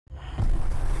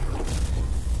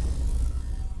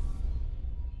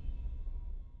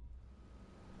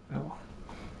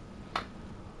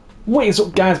What is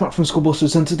up guys, Matt from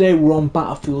Skullbusters, and today we're on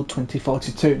Battlefield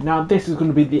 2042. Now this is going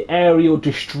to be the aerial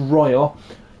destroyer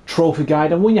trophy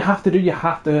guide, and what you have to do, you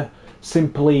have to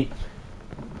simply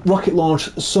rocket launch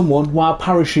someone while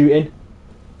parachuting.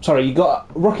 Sorry, you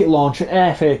got rocket launch an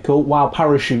air vehicle while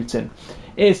parachuting.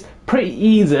 It's pretty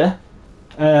easy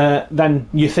than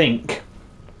you think.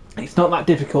 It's not that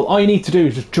difficult. All you need to do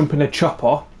is just jump in a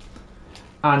chopper,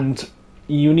 and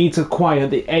you need to acquire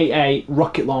the AA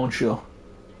rocket launcher.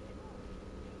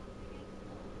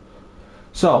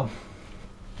 So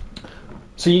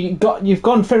you've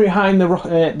gone very high in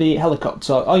the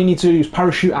helicopter. All you need to do is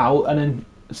parachute out and then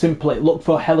simply look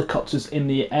for helicopters in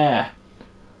the air.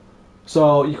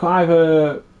 So you can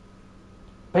either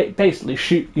basically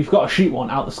shoot. You've got to shoot one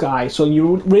out the sky. So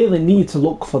you really need to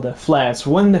look for the flares.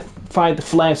 So when they fire the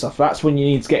flares off, that's when you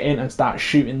need to get in and start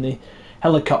shooting the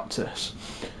helicopters.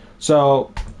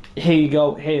 So here you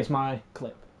go. Here's my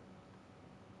clip.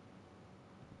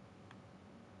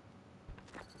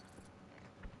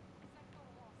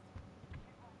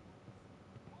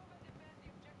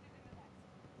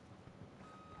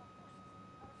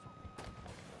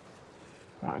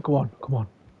 Right, go on, come on.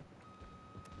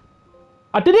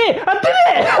 I did it! I did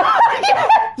it!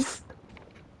 Yes!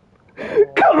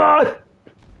 Come on!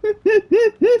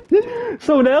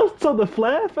 Someone else took the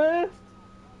flare first.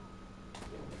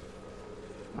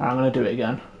 I'm gonna do it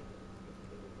again.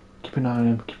 Keep an eye on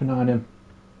him, keep an eye on him.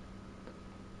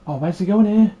 Oh, where's he going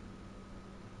here?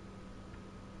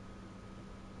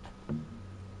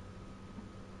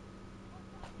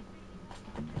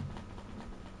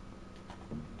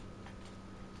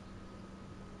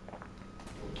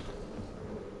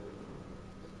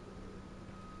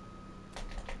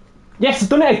 Yes, I've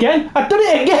done it again! I've done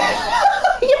it again!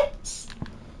 Yes!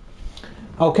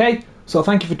 Okay, so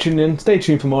thank you for tuning in. Stay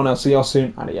tuned for more and I'll see you all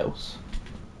soon. Adios.